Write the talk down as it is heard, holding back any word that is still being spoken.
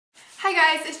Hi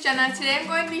guys, it's Jenna. Today I'm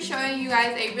going to be showing you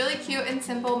guys a really cute and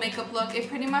simple makeup look. It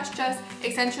pretty much just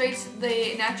accentuates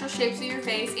the natural shapes of your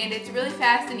face and it's really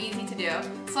fast and easy to do.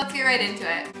 So let's get right into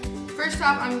it. First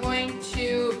off, I'm going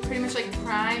to pretty much like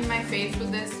prime my face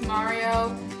with this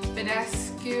Mario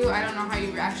Badescu. I don't know how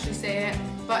you actually say it,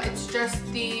 but it's just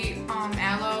the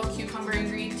aloe, cucumber, and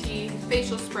green tea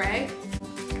facial spray.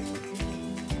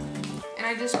 And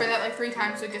I just spray that like 3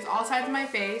 times so it gets all sides of my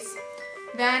face.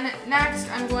 Then next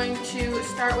I'm going to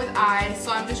start with eyes,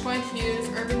 so I'm just going to use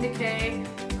Urban Decay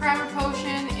Primer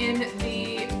Potion in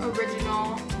the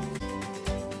original.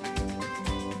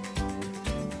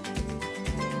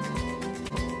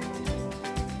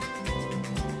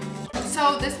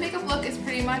 So this makeup look is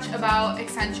pretty much about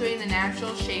accentuating the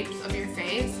natural shapes of your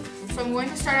face. So I'm going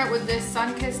to start out with this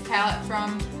Sun-Kissed palette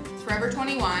from Forever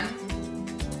 21.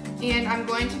 And I'm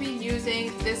going to be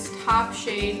using this top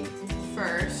shade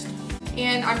first.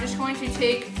 And I'm just going to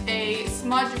take a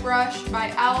smudge brush by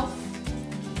e.l.f.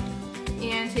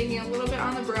 and taking a little bit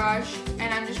on the brush,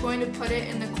 and I'm just going to put it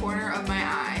in the corner of my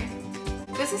eye.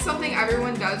 This is something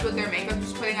everyone does with their makeup,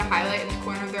 just putting a highlight in the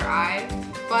corner of their eye.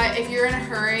 But if you're in a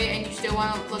hurry and you still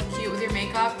want to look cute with your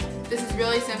makeup, this is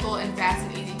really simple and fast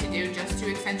and easy to do just to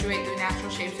accentuate the natural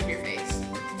shapes of your face.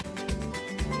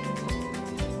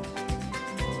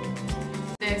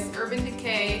 This Urban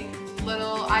Decay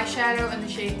little eyeshadow in the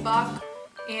shade Buck,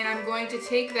 and I'm going to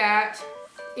take that,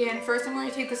 and first I'm going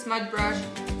to take the smudge brush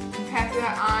and pat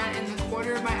that on in the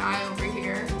corner of my eye over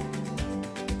here.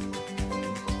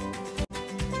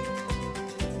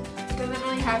 It doesn't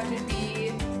really have to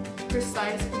be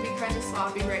precise, it can be kind of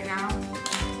sloppy right now.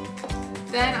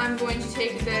 Then I'm going to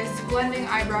take this blending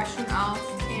eye brush from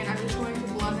e.l.f. and I'm just going to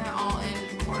blend that all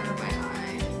in the corner of my eye.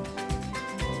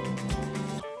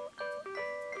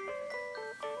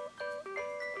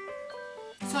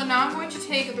 So now I'm going to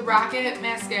take the Rocket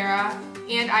mascara,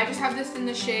 and I just have this in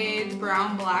the shade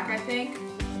Brown Black, I think.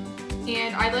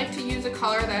 And I like to use a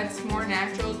color that's more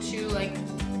natural to like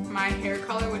my hair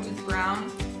color, which is brown,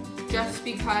 just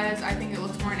because I think it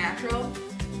looks more natural.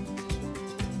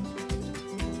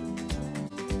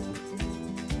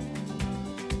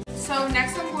 So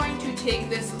next I'm going to take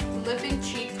this Lip and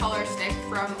Cheek color stick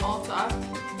from Ulta,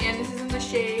 and this is in the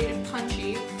shade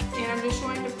Punchy, and I'm just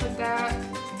going to put that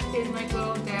in like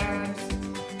little dabs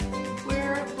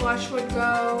where blush would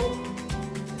go,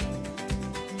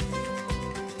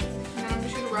 and then I'm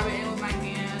just going to rub it in with my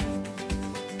hand.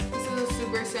 This is a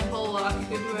super simple look. You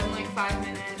could do it in like 5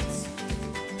 minutes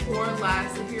or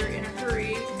less if you're in a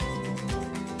hurry.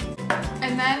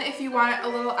 And then if you want a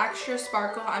little extra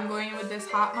sparkle, I'm going in with this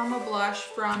Hot Mama blush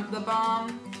from The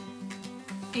Balm,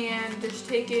 and just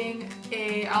taking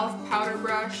a e.l.f. powder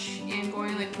brush and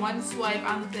going like one swipe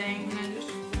on the thing and then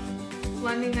just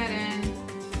blending that in.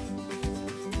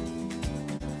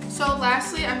 So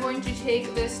lastly, I'm going to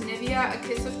take this Nivea A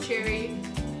Kiss of Cherry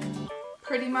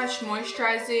pretty much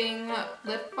moisturizing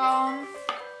lip balm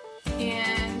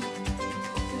and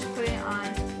just put it on.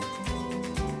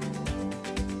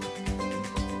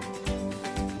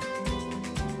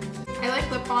 I like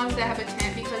lip balms that have a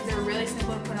tint because they're really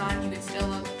simple to put on. You can still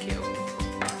look cute.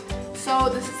 So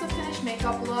this is the finished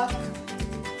makeup look.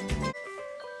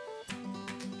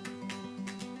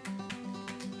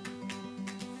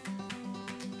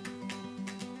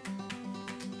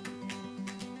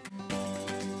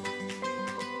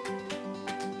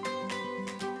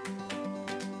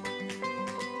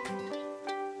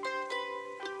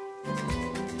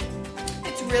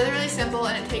 It's really simple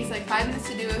and it takes like 5 minutes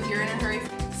to do if you're in a hurry.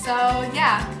 So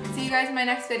yeah, see you guys in my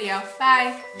next video.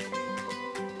 Bye!